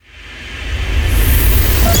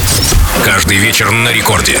Каждый вечер на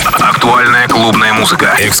рекорде. Актуальная клубная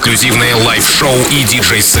музыка, эксклюзивные лайв-шоу и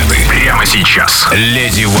диджей-сеты. Прямо сейчас.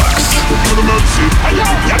 Леди Вакс.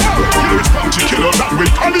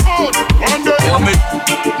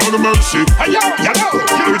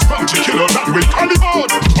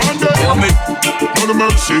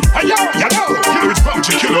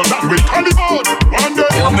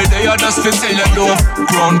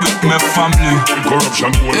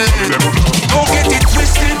 Don't get it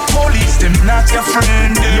twisted, police, them not your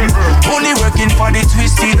friend. Only working for the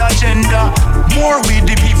twisted agenda. More with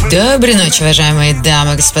the people. Доброй ночи, уважаемые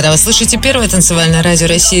дамы и господа. Вы слушаете первое танцевальное радио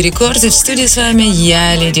России Рекорд. И в студии с вами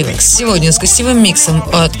я, Леди Вакс. Сегодня с гостевым миксом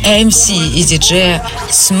от MC и диджея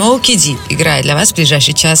Smoky D играет для вас в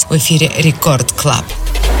ближайший час в эфире Рекорд Клаб.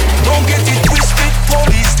 Don't get it twisted,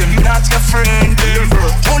 police, them not your friend.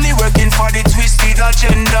 Only working for the twisted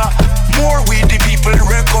agenda. More with the people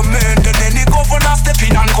recommend. And then the governor step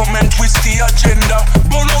in and come and twist the agenda.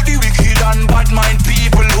 Burn out the wicked and bad mind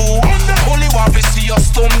people who only want to see us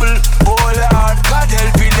stumble. Oh Lord, God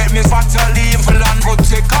help me, let me battle evil and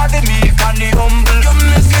protect all the meek and the humble. You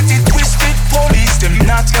must get it twisted, police, them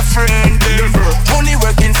not your friend. Only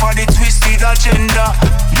working for the twisted agenda.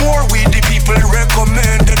 More with the people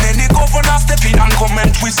recommend. And then the governor step in and come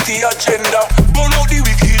and twist the agenda. Burn out the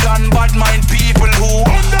wicked and bad mind people who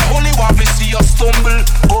only want to see us stumble.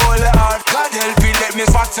 Oh Lord, God help me, let me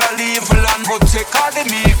battle evil and protect all the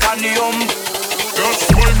meek and the humble. That's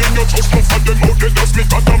why me no trust no for them out there. That's me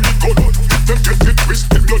got a me gun. If them get it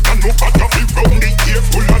twisted, blood and no bother be round. Be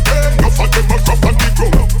careful of them. Enough of them a drop on the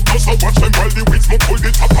ground. Just a watch them while the weeds no pull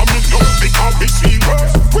the top of me down. They can't be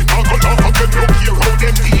serious. We not gonna have them look here how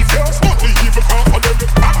them devious. But the evil can't for them.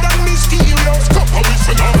 Bad and mysterious. Come on, we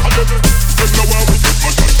send off for them. There's no one we get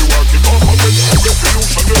much time to work it off for them.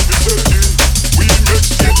 Revolutionary setting. We make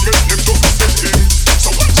statements, them just the same thing.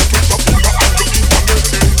 So watch it with the pull and the internet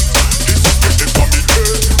thing. Disrespect the family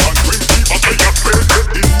and bring people to your favorite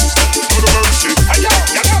things. No mercy. You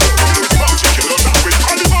respond to kill us with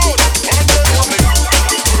Hollywood. No mercy. You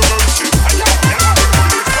respond to kill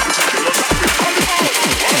us with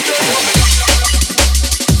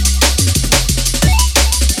Hollywood.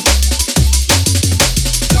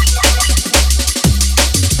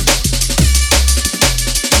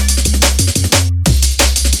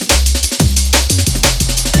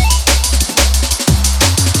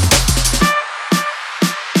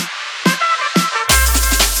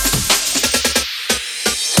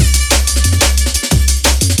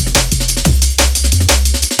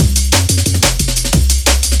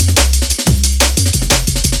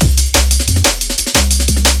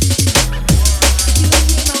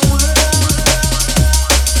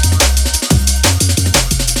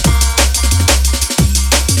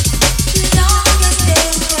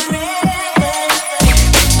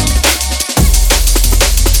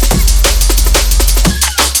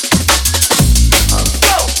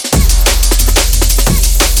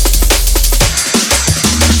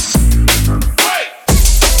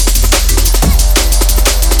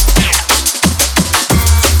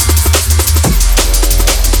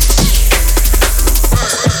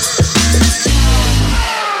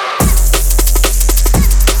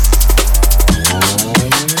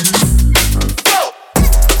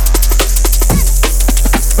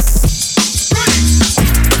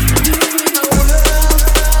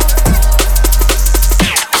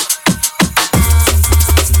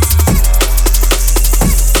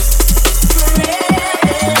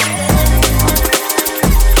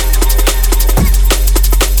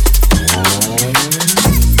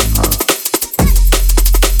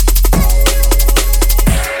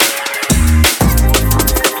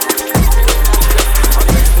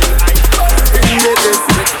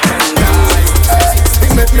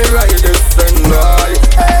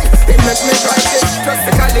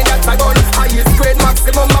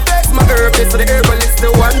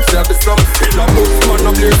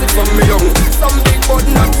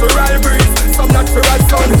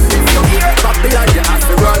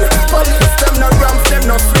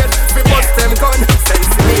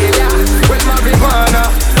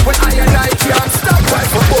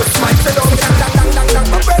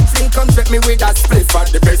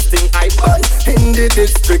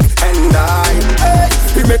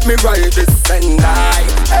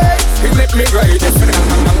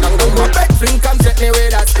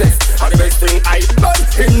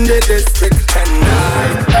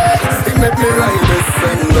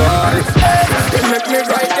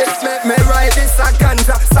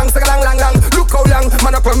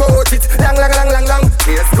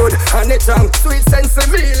 Sweet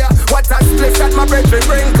sensibilia, what a spliff that my brethren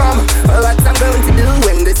bring come. What I'm going to do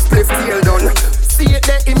when this spliff deal done. See it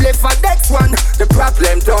there, him left for dead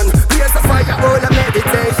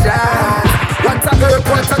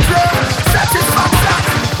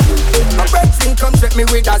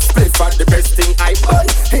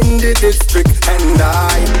district and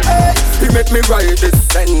hey, he make me ride this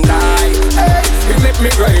and hey, he make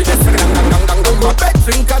me ride this and my best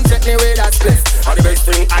thing come check me with that split. All the best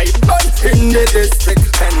thing I done in the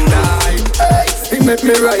district and hey, he make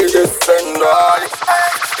me ride this and hey,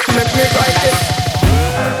 he make me ride this.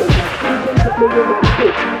 My best thing come check me with that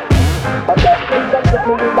split. My best thing come check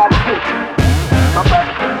me with that split. My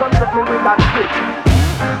best thing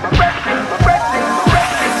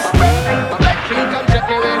come check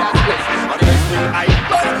me with that split. All the best thing I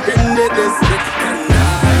done in the district and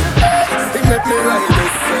he make me ride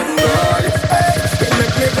this and he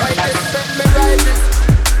make me ride this, make me ride this.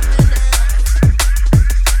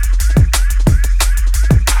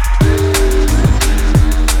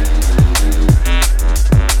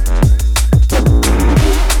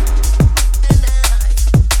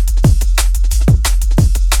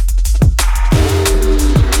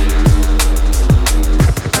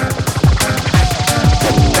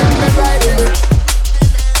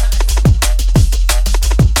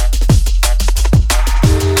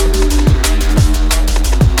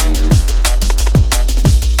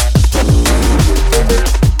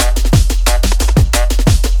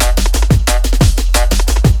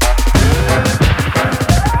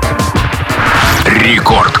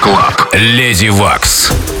 Рекорд Клаб. Леди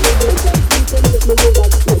Вакс.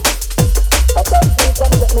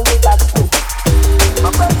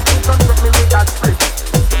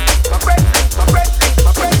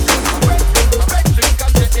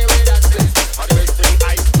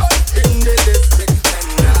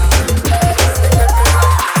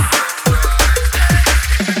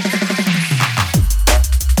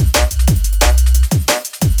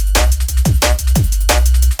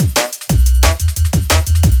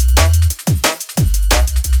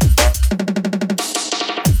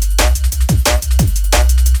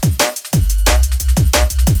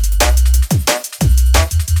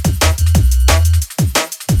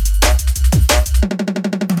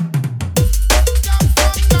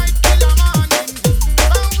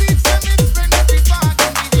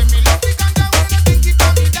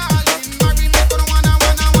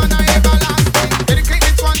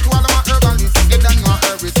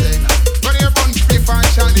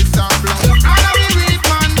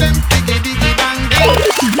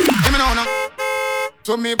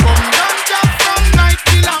 So me bum ganja from night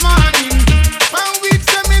till the morning. One week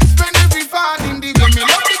say me spend every falling. The way me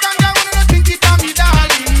love the ganja, wanna not think it on me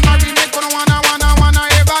darling. Marry me gonna wanna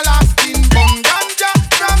everlasting. Bum ganja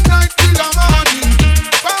from night till the morning.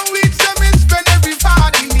 One week say me spend every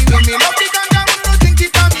falling. The way me love the ganja, wanna not think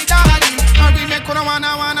it on me darling. Marry me gonna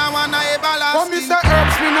wanna everlasting. Oh, me say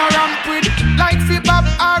herbs me no ramp with, like fi Bob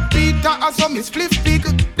or Peter or some me split stick.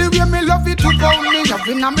 The way me love it to go me,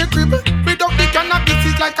 having a me crib. Without the cannabis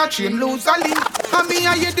is like a chain lose a link. And me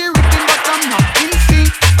I hear the rhythm but I'm not in sync.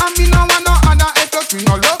 And me no want no other ethos, me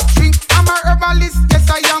no love drink. I'm a herbalist, yes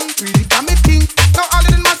I am, really can me think. Now all of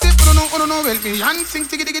them massive, no, help me and sing.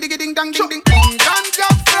 Diggy diggy diggy ding dang ding ding. Ganja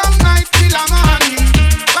from night till the morning.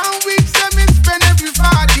 1 week say me spend every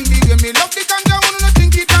Friday. The way me love the ganja, wanna not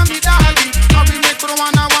think it on me darling. Now we make no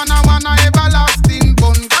wanna everlasting.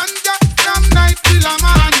 Bun ganja from night till the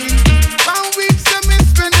morning. 1 week say me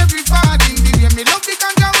spend every Friday. The way me love the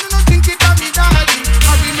ganja, wanna not think it on me darling.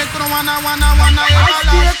 Now we make no wanna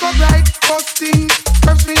everlasting.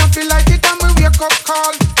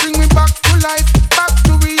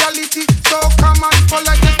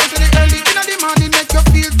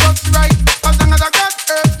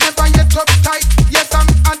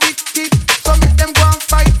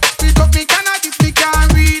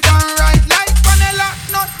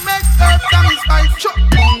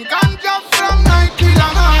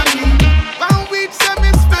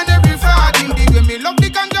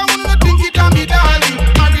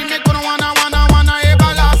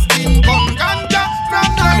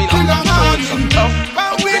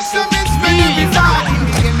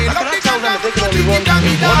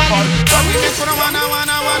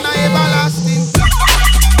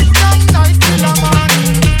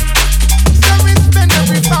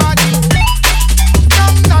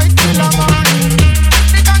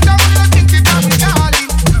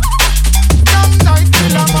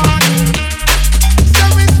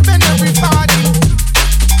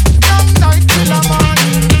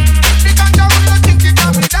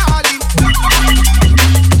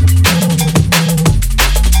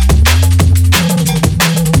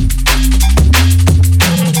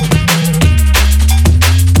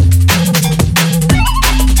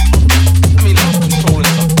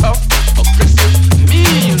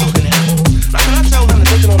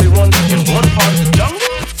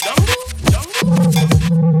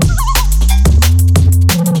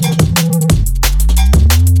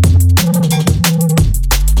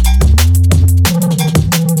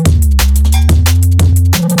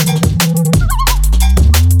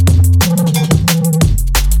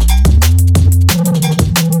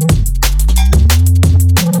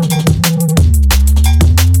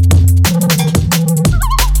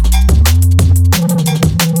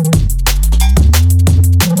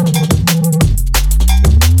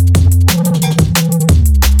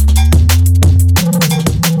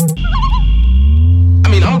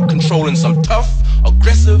 tough,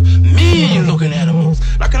 aggressive, mean-looking animals.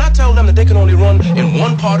 Now, can I tell them that they can only run in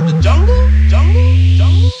one part of the jungle?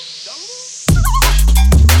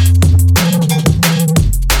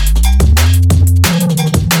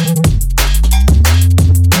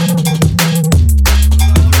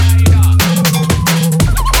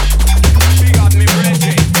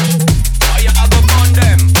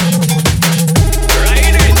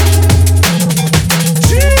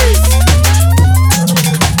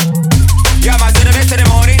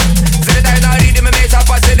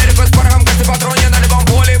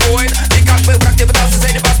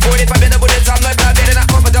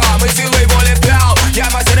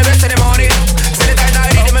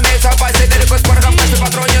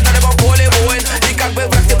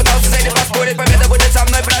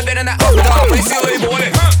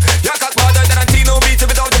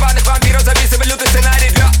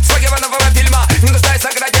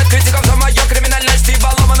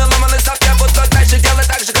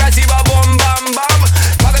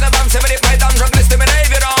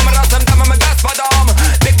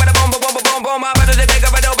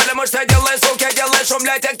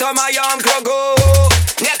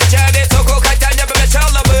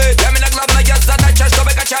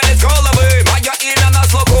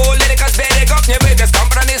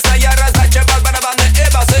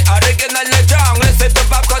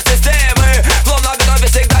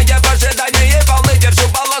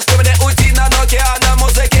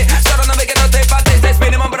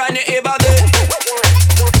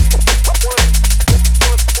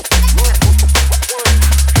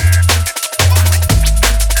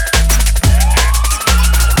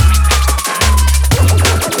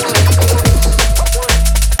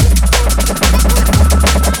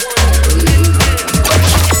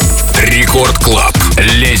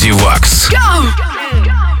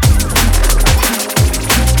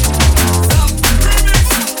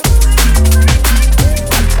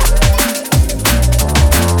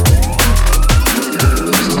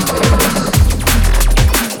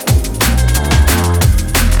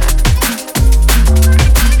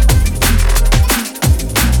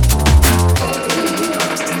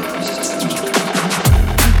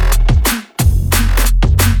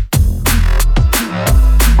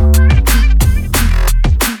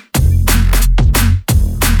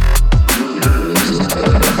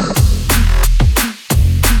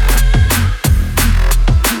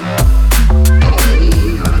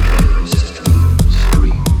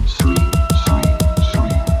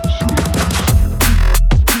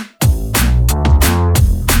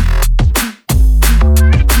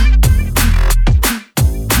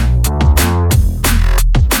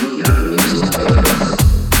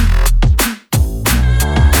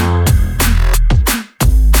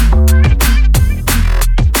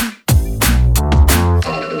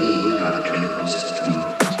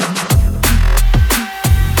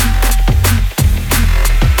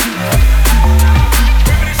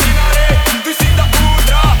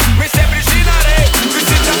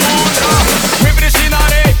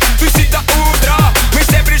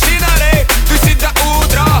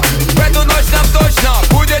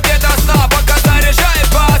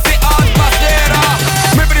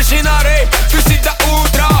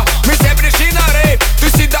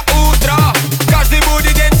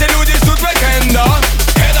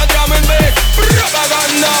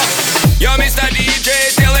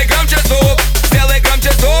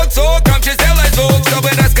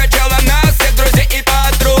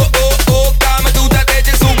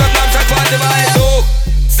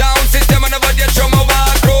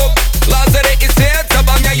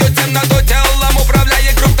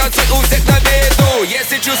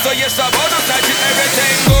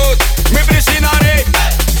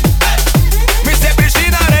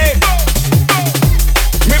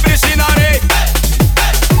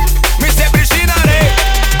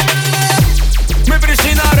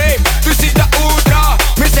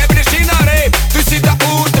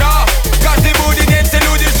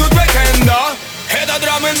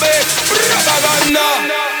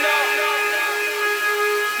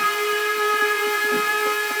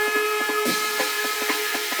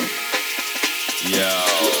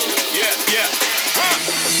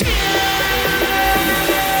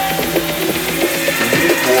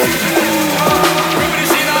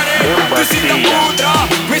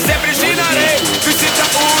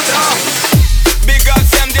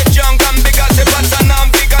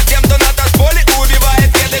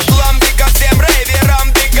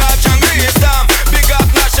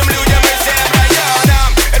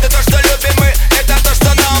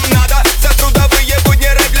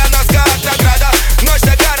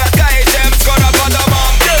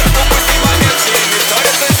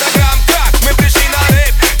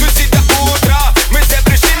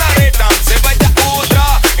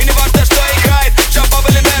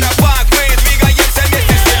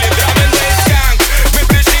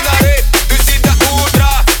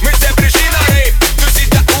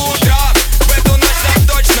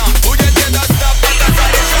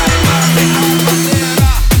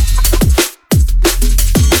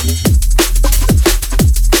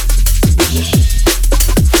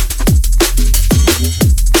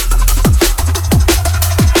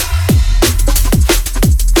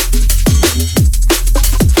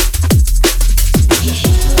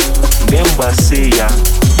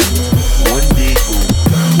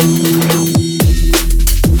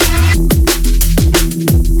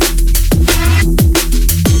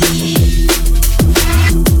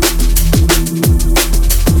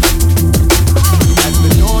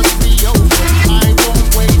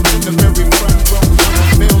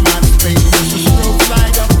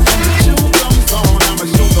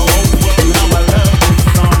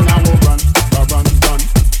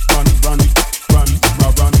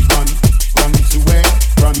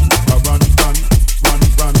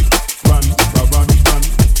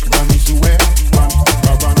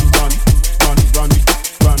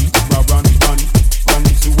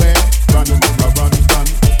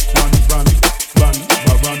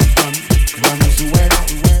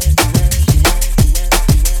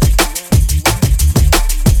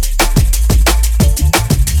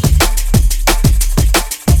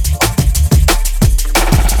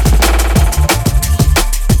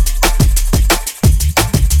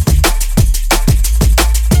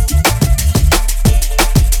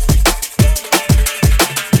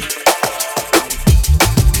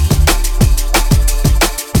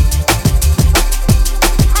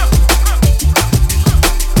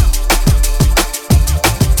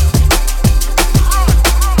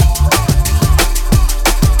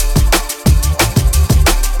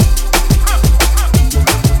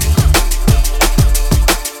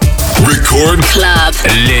 Рекорд Club.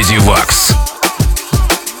 Леди Вакс.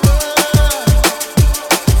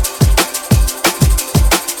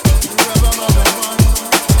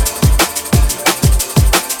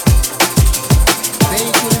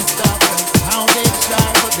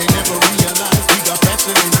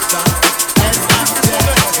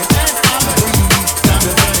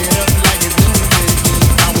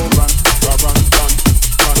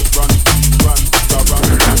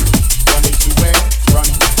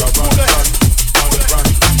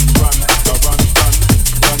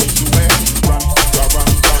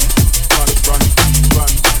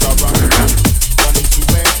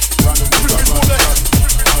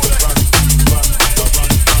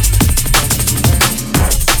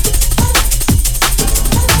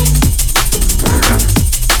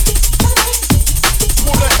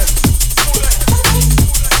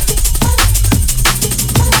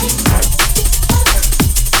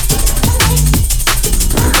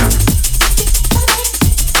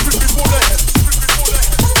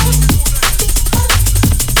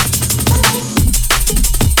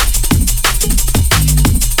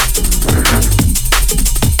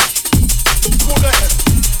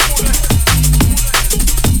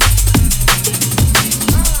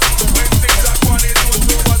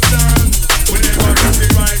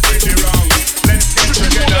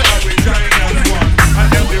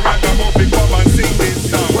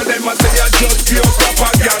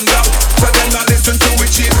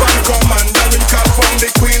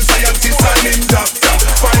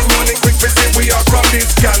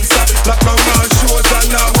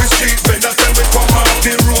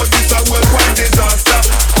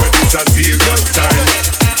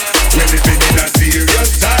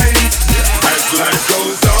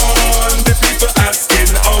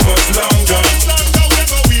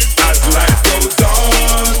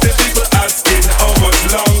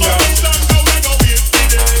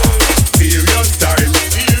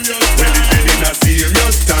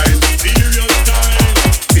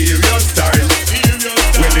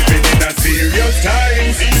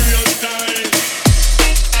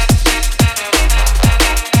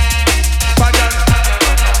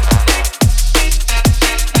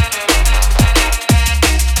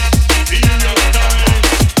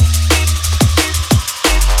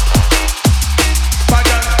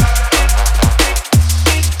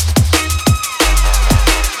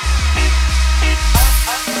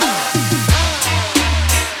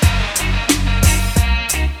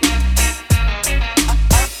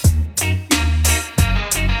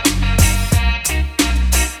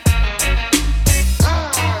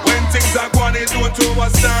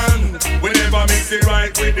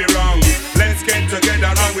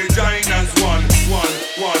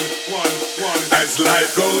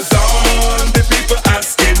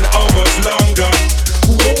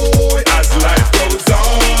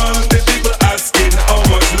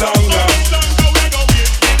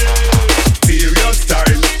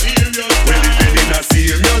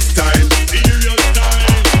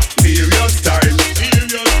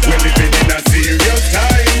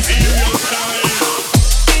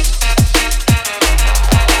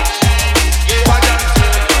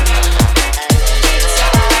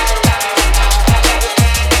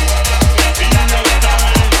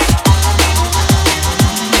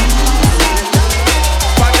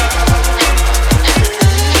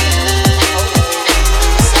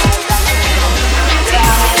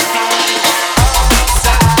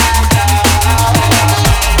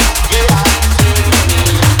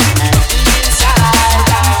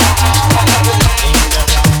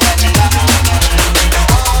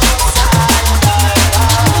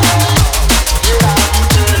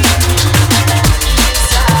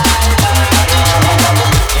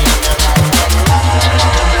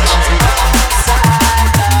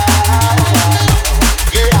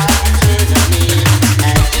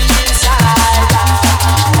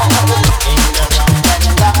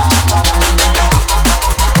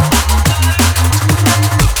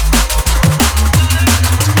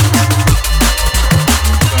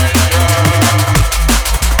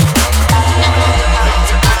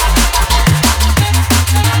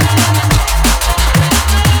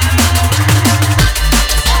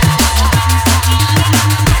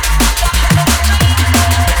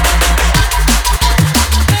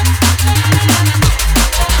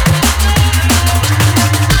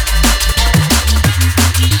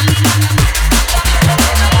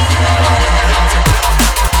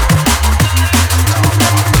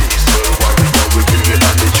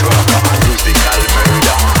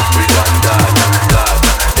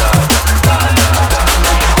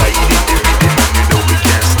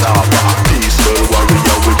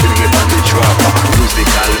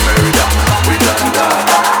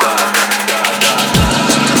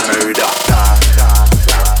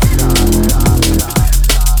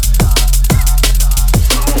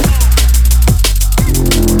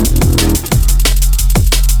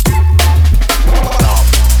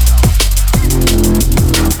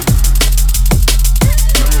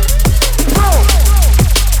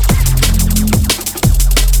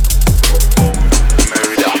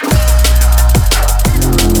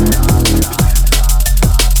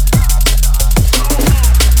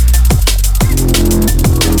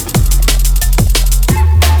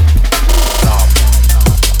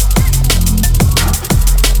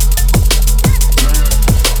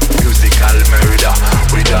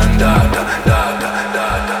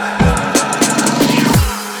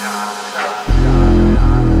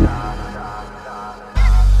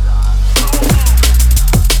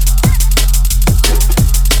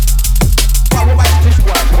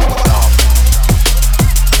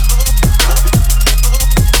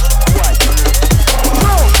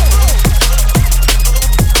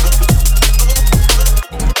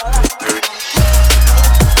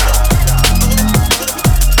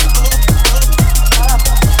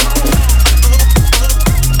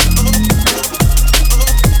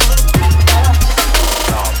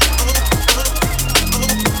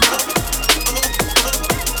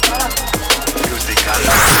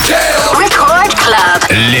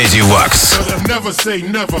 Леди Вакс. Never say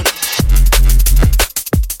never.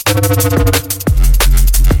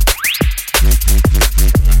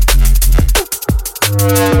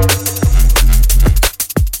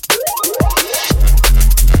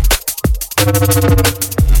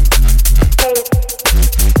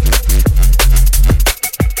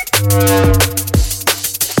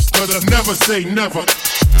 Never say never.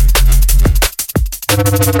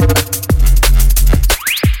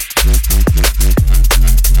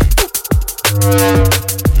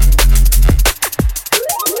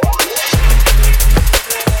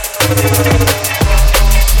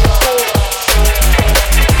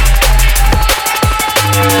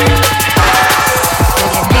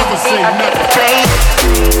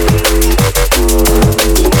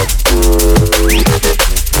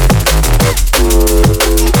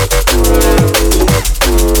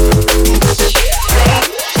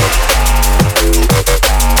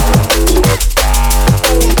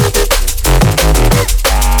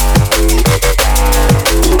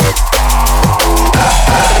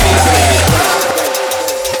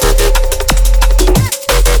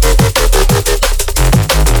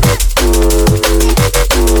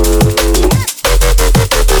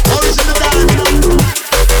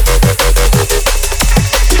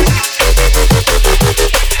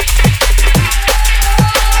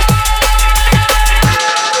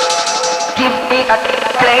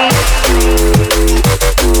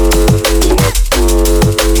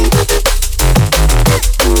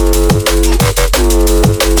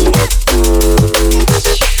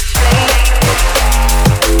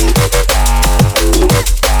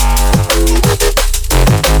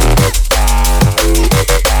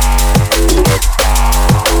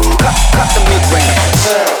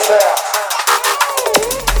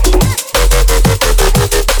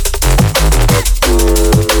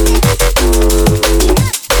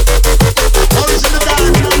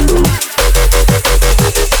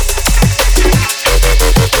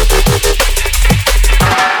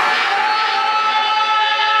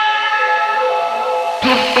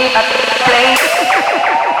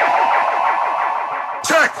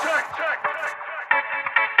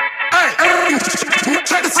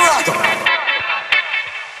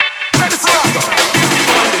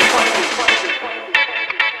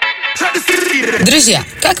 Друзья,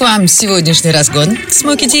 как вам сегодняшний разгон?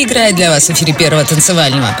 Smoky D играет для вас в эфире первого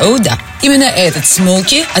танцевального. О, да. Именно этот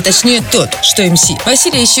Smoky, а точнее тот, что MC.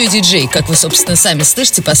 Василий еще и диджей, как вы, собственно, сами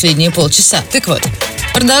слышите последние полчаса. Так вот,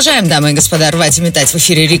 продолжаем, дамы и господа, рвать и метать в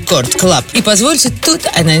эфире Рекорд Клаб. И позвольте тут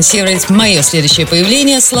анонсировать мое следующее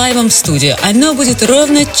появление с лайвом в студию. Оно будет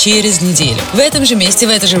ровно через неделю. В этом же месте, в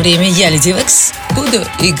это же время я, Леди Вакс, буду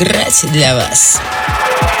играть для вас.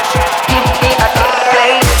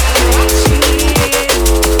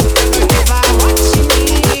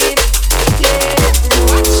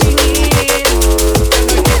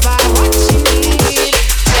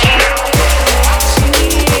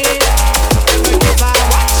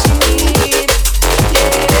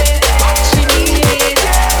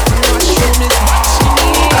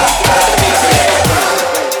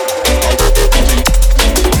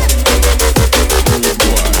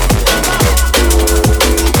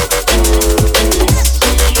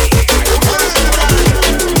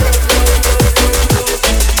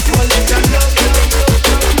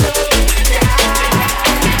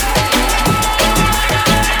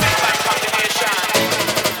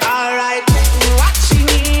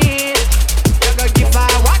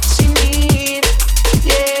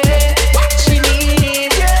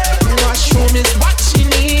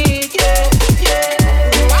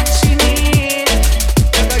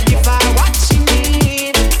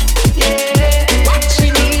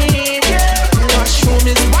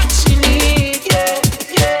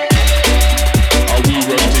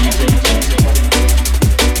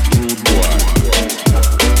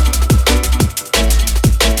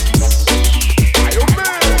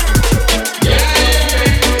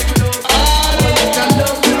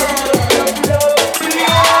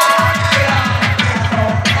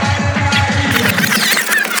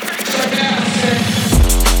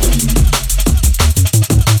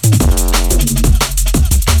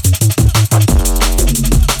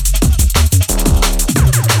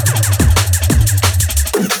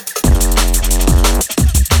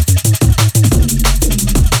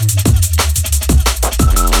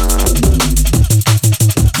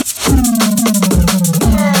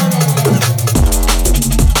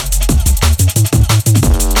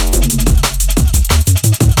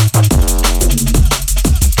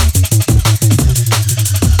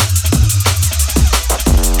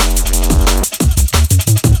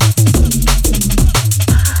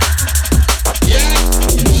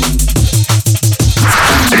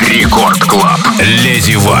 Рекорд Клаб.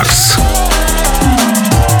 Леди Вакс.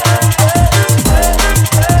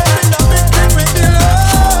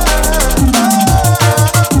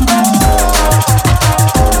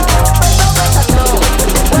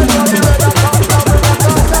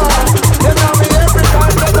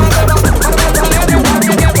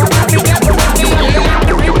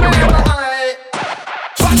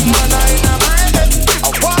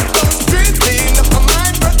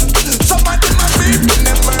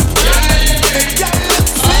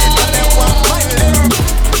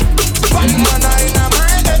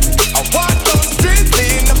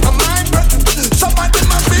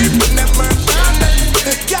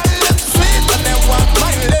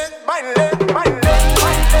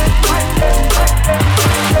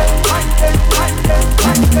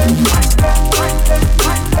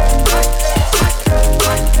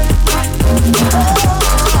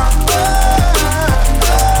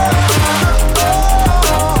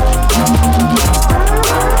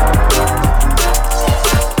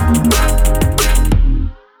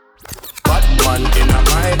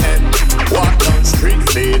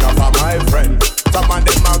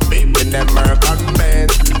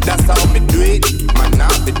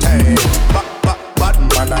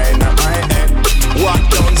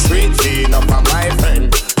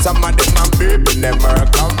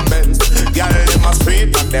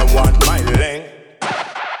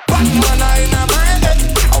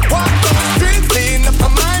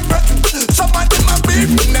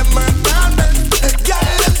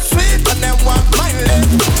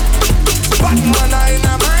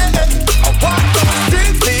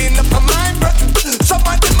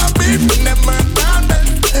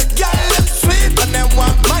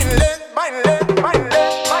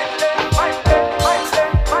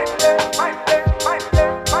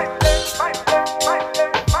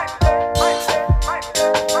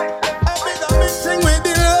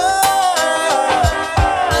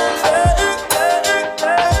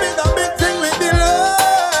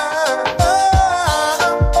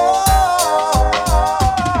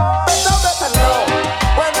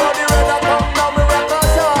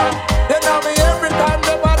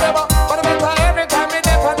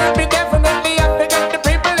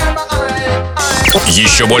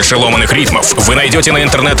 Еще больше ломаных ритмов вы найдете на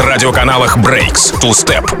интернет-радиоканалах Breaks, Two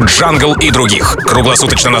Step, Jungle и других.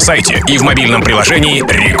 Круглосуточно на сайте и в мобильном приложении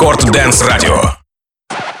Рекорд Dance Radio.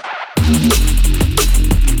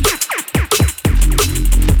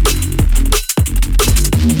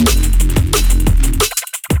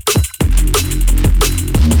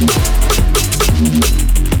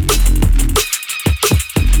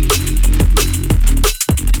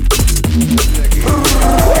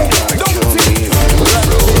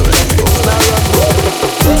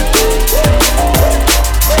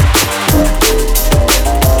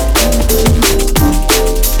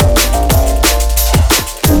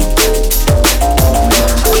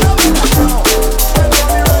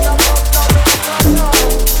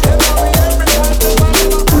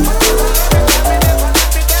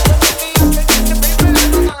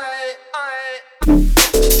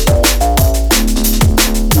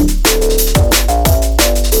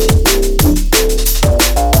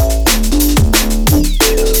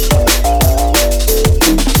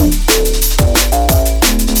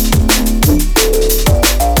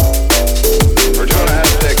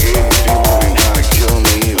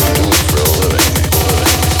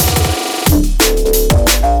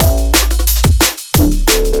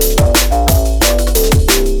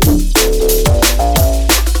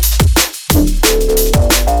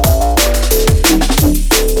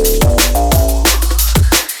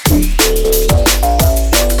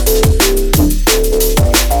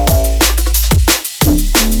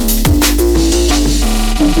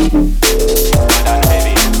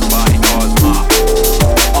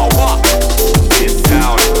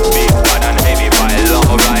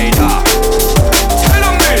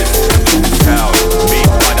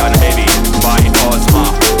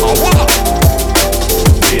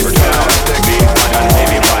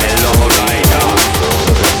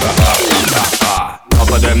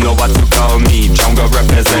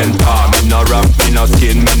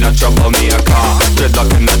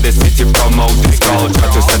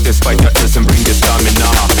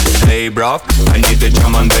 I need the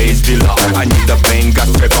drum and bass dealer. I need the pain got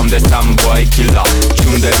straight from the boy killer.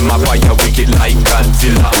 Tune them up while you wicked like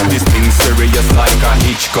Godzilla. This thing serious like a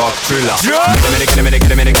Hitchcock thriller. Give me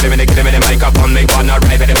the microphone, make one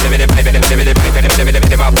ride. Give me the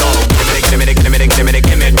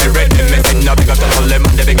rhythm, me sing up because all them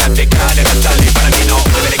on the big got the card, they got the leave and me know.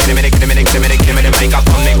 Give me the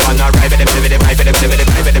microphone, make one ride. Give me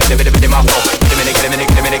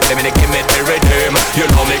the rhythm, you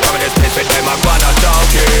know me coming. I wanna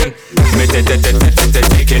talking. Me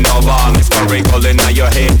taking over. Me sparring all in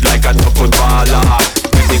your head like a top footballer.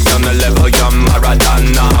 Music on the level, you're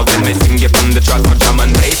Maradona. When me sing it from the track, or drum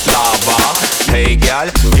and bass lava. Hey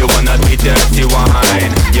girl, you wanna be dirty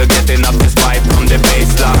wine? You're getting up this vibe from the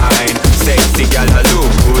baseline. Sexy girl, I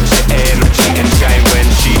look good, she energy and shine when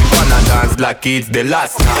she wanna dance like it's the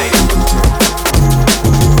last night.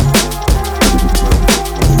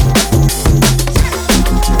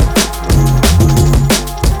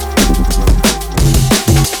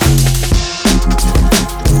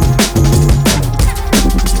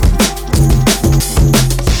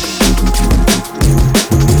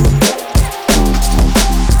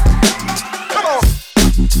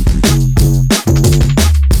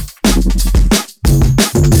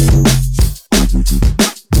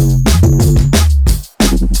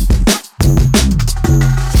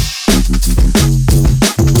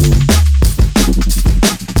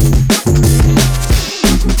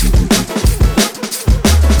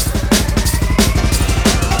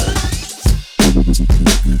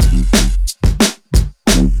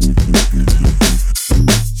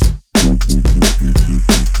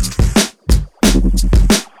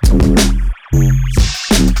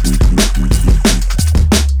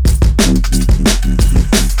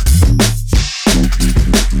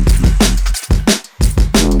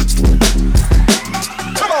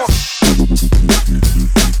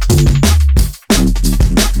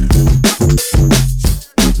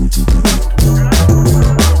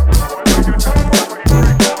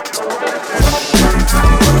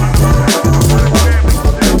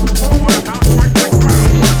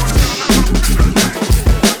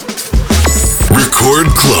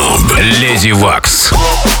 Леди Вакс.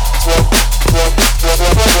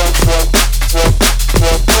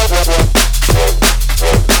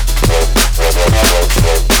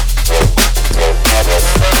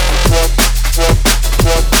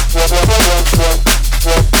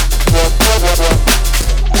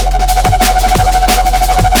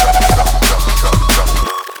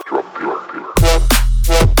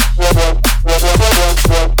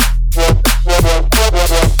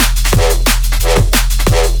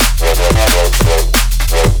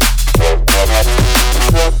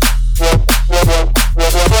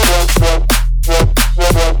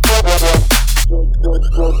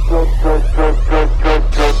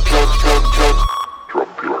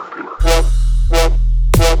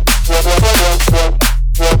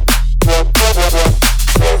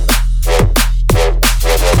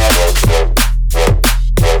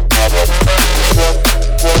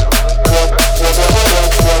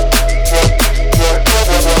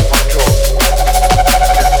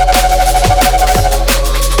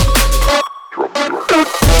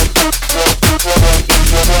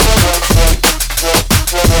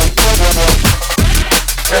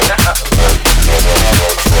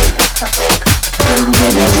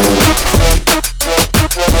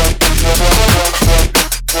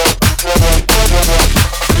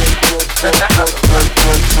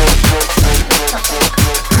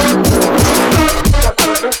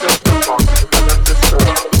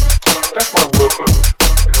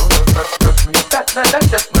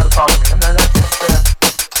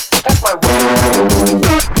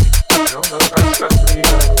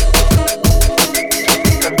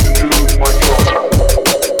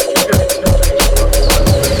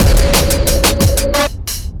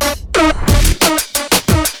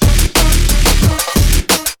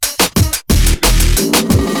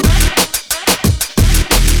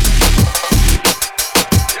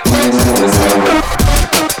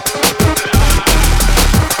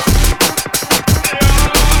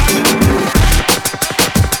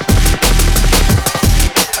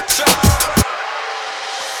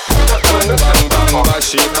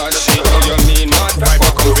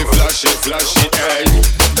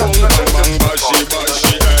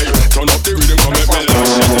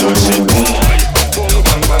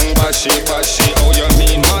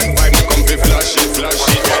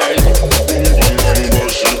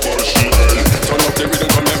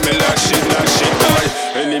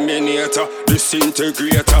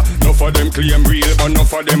 Disintegrator, enough of them claim real, but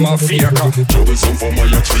enough of them are faker. Troublesome for my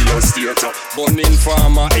real state. Born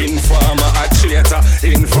informer, a traitor.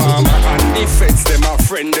 Informer and the feds, them a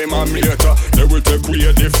friend, them a mate. They will take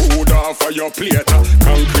away the food off of your plate.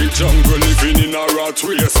 Concrete jungle living in a rat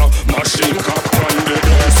race. Machine cop on the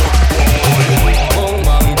door. Boom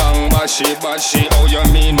bang bang, bashi, oh you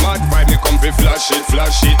mean mad vibe, me come fi flash it,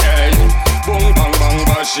 hey. Boom bang bang,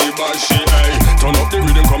 bashi, hey. Turn up the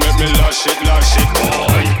rhythm, come make me lash it,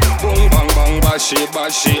 boy. Boom bang bang,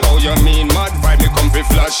 bashi, oh you mean mad vibe, me come fi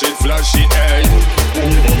flash it, hey.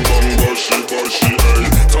 Boom bang bang, bashi, hey.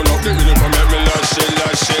 Turn up the rhythm, come make me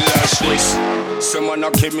man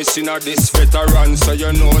a chemist in a this veteran. So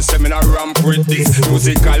you know, say me a ramp with this.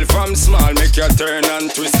 Musical from small, make you turn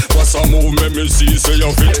and twist. What's a move, make me see, so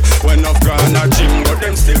you fit. When I've gone a gym, but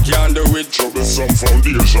them still can't do it. Troublesome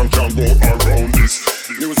foundation can't go around this.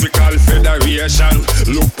 Musical federation,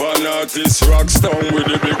 look on artist, rock stone with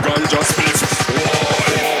the big gun just split.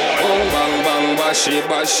 Bang bang bang,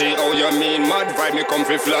 bashi, oh you mean mad vibe, me come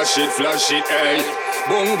fi flash it, hey.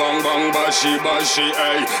 Boom bang bang, bashi,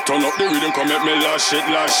 hey. Turn up the rhythm, come make me lash it,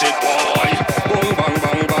 boy. Boom bang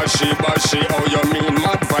bang, bashi, oh you mean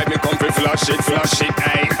mad vibe, me come fi flash it,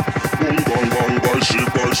 hey. Boom bang bang, bashi,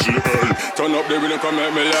 hey. Turn up the rhythm, come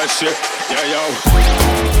make me lash it, yeah yo.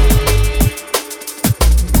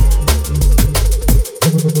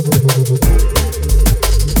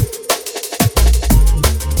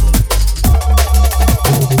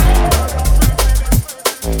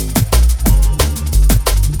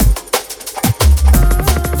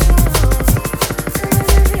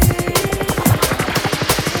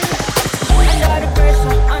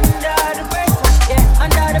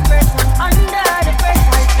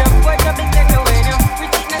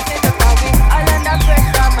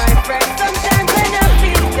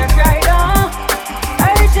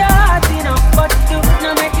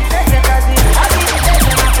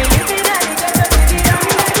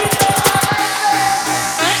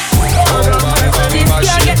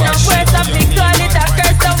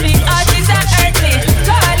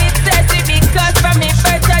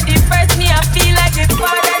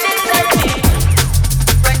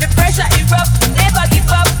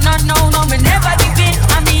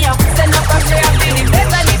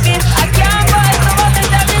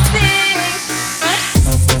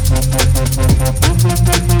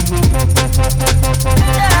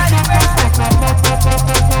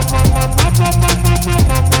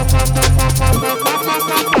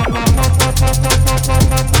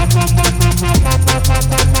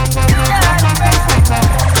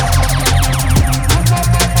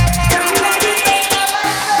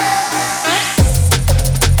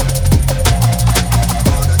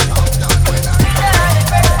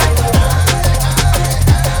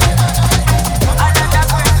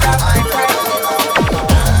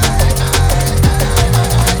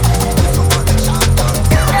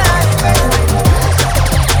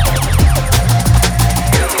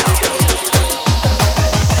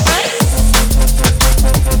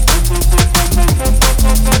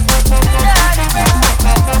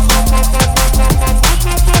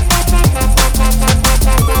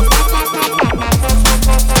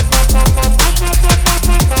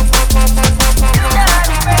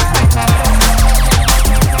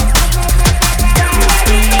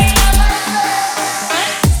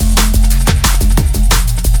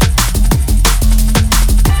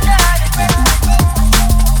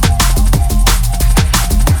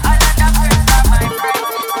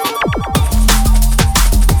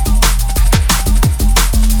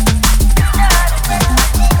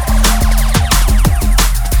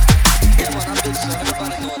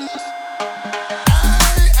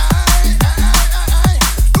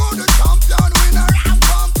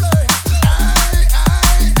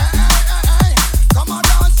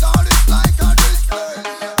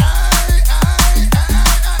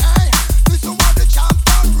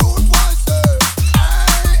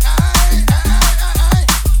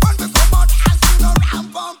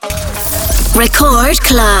 Record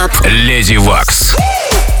Club. Леди Вакс.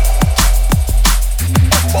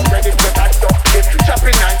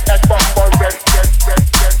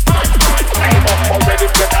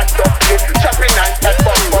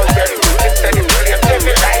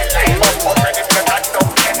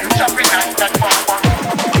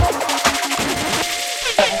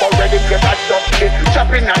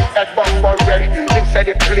 Chopping and that bumble ready. Inside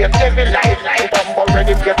the plate, every light, bumble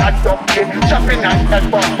ready. Get that dumpling. Chopping and that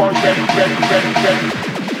bumble ready.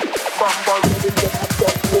 Bumble ready, get that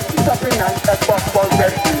dumpling. Chopping and that bumble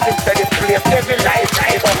ready. Inside the plate, every light,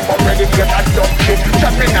 bumble ready. Get that dumpling.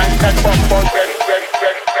 Chopping and that bumble ready.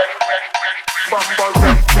 Bumble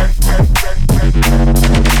ready.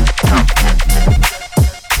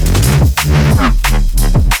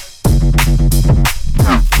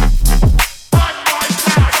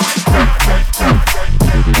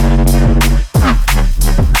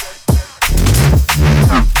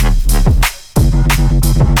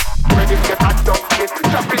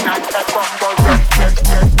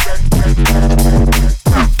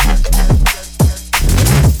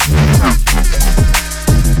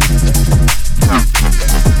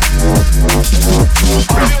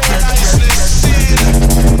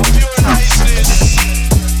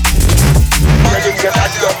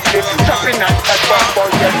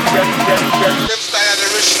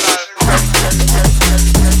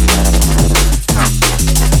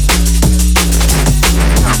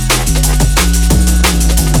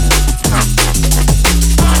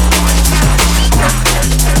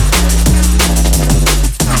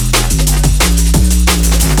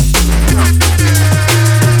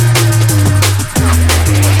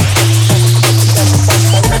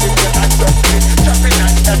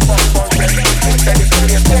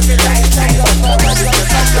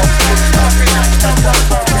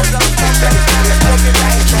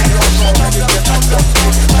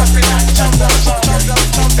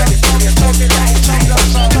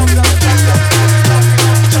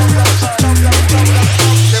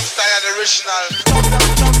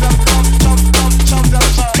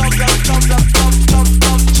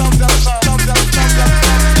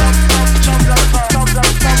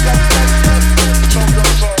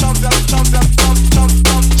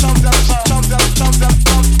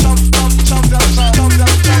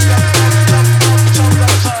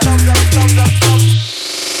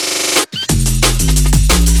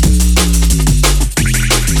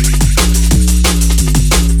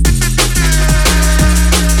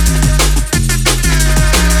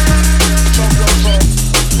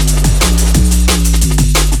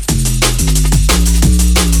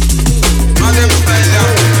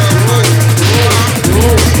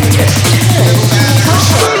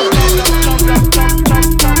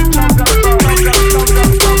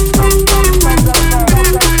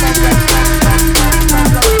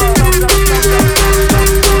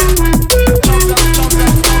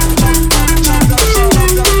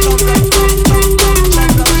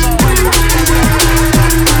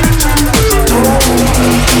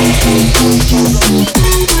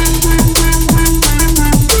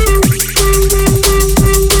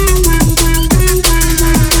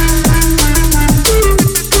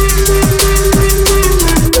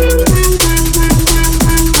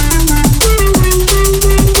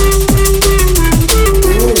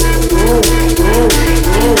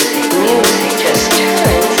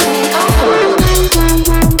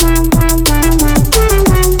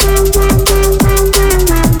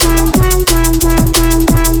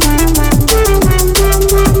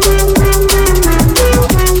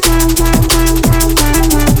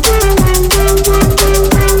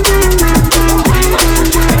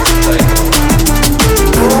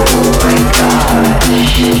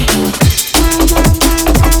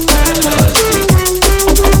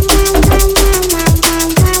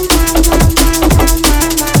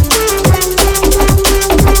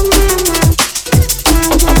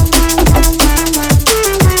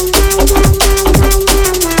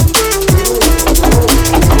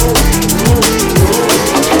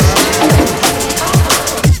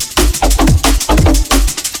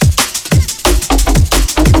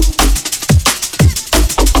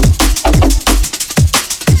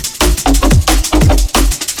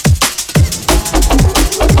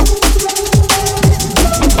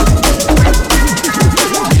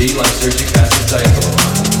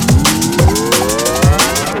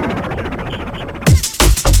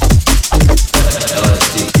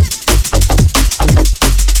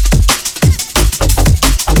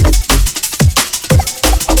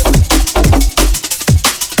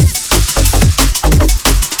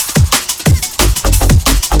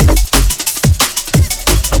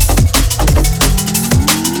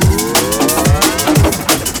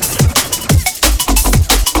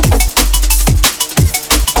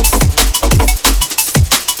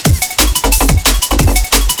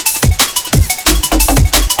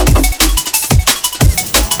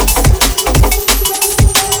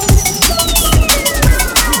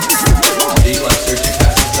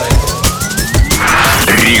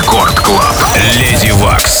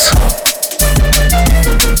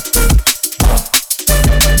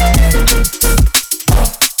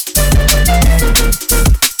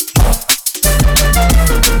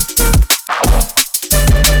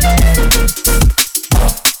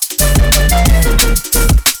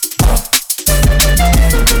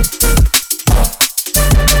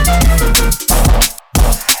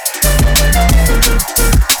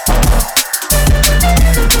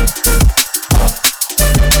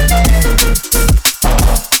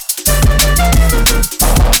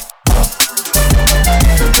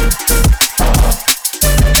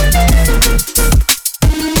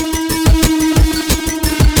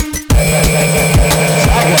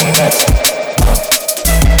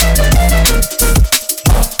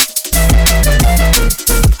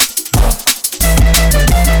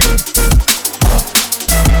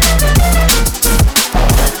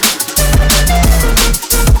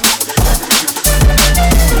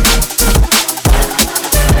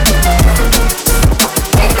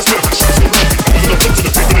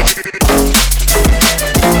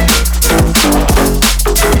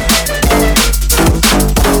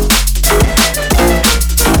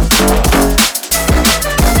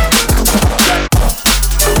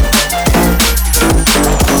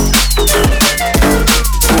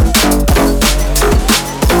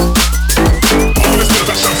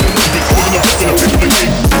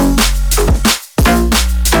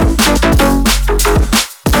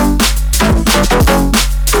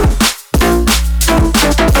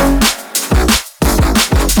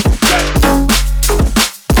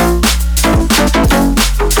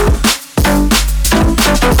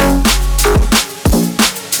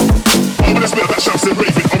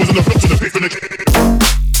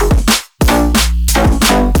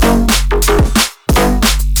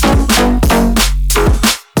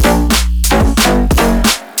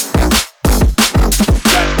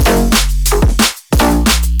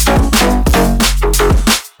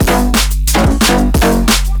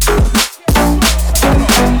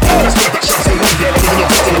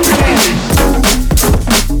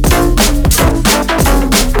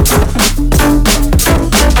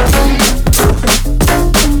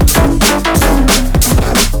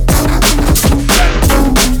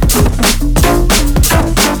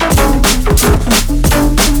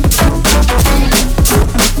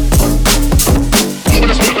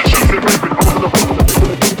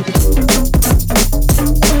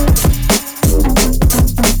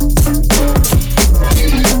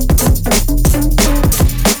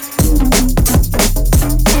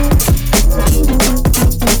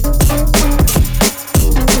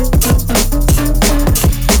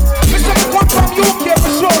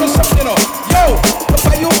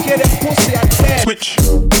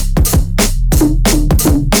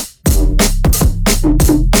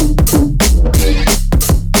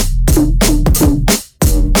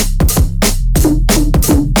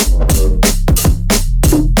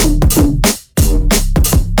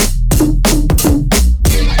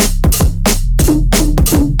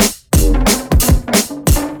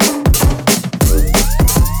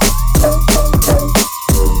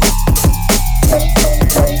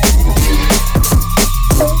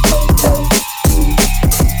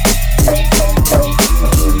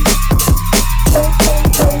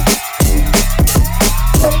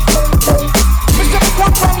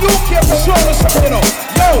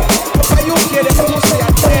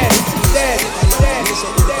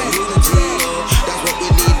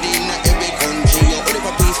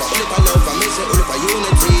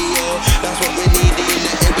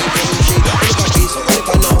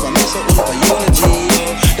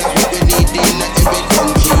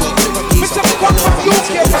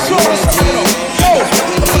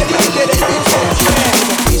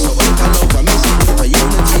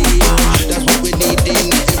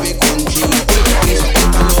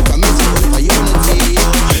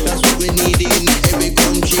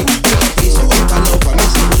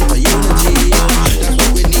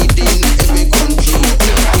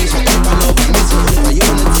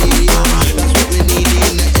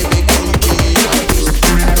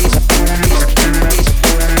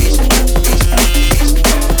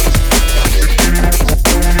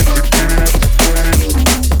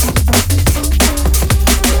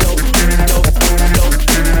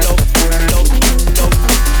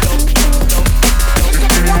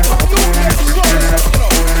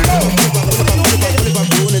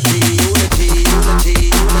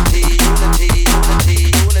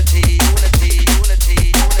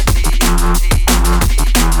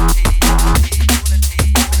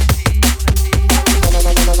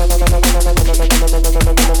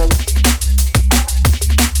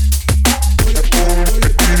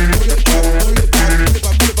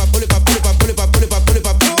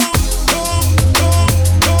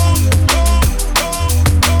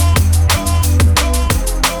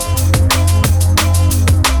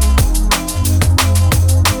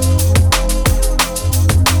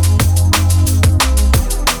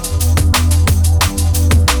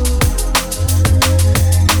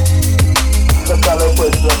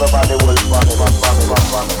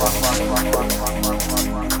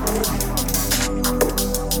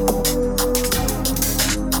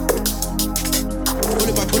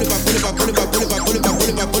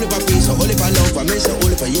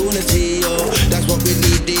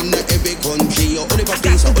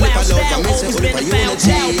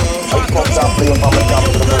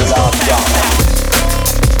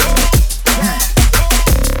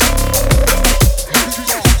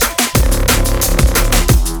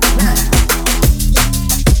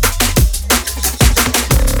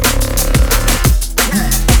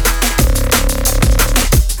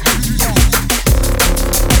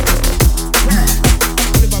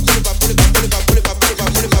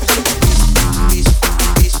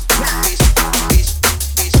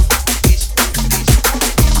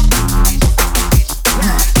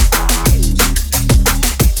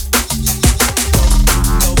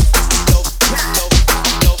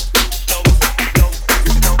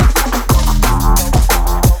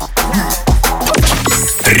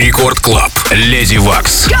 Рекорд Клаб. Леди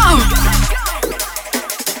Вакс.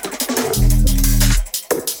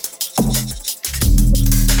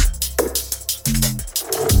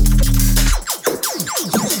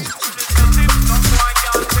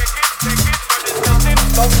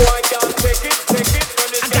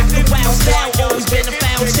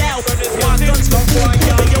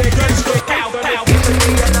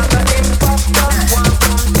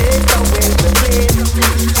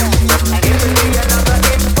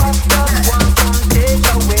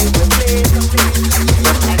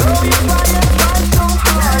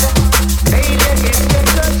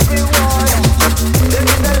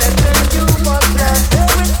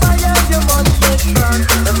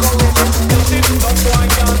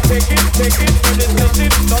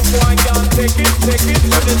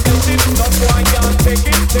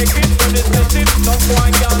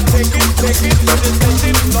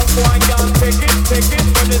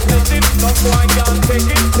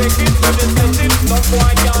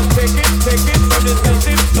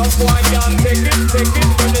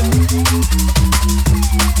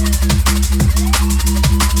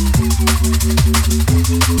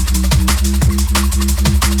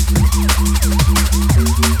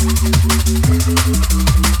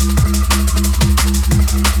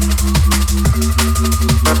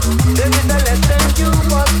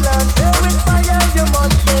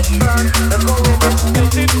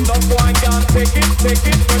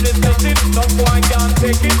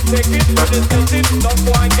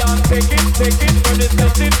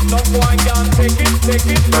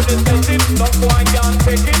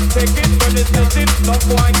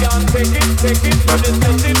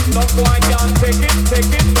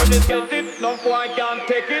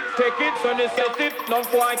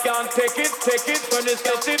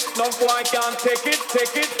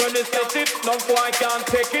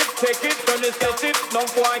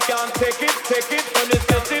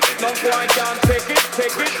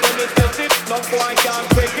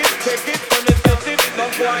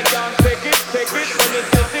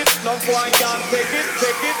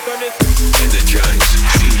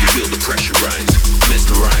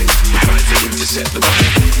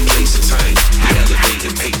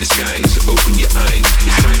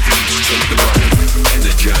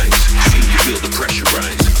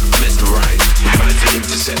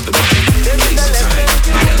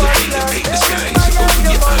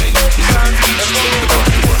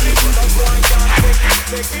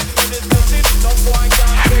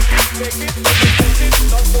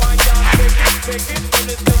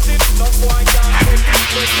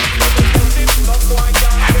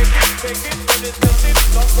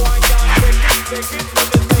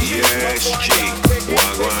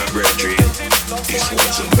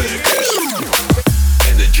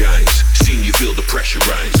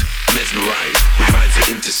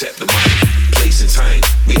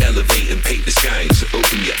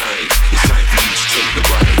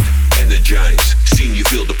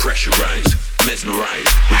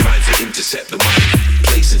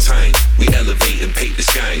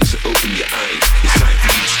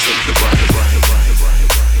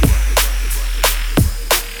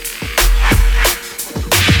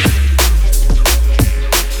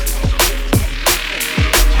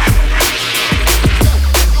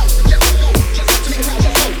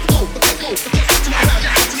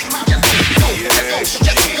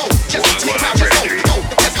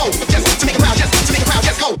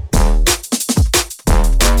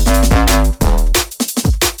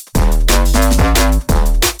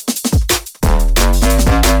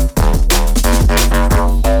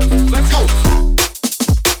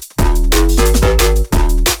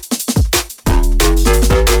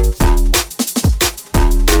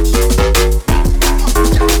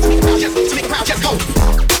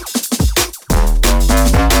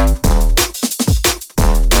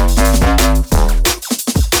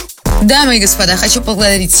 Дамы и господа, хочу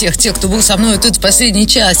поблагодарить всех тех, кто был со мной тут в последний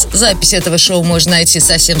час. Запись этого шоу можно найти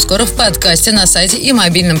совсем скоро в подкасте на сайте и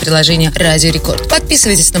мобильном приложении Радио Рекорд.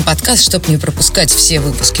 Подписывайтесь на подкаст, чтобы не пропускать все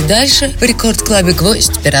выпуски. Дальше в Рекорд-клабе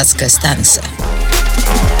 «Гвоздь», пиратская станция.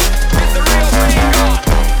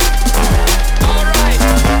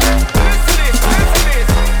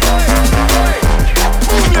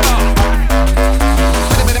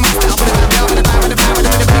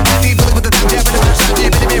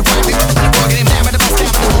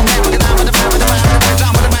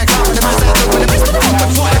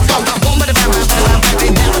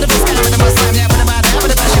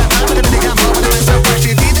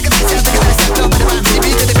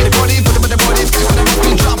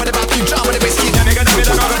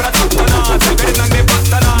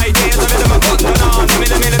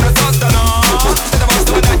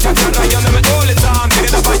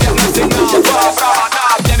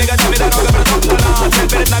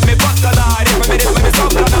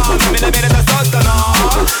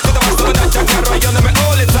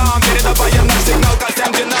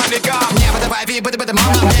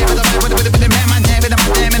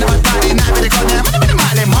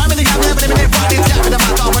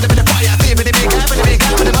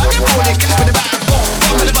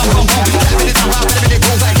 Bum,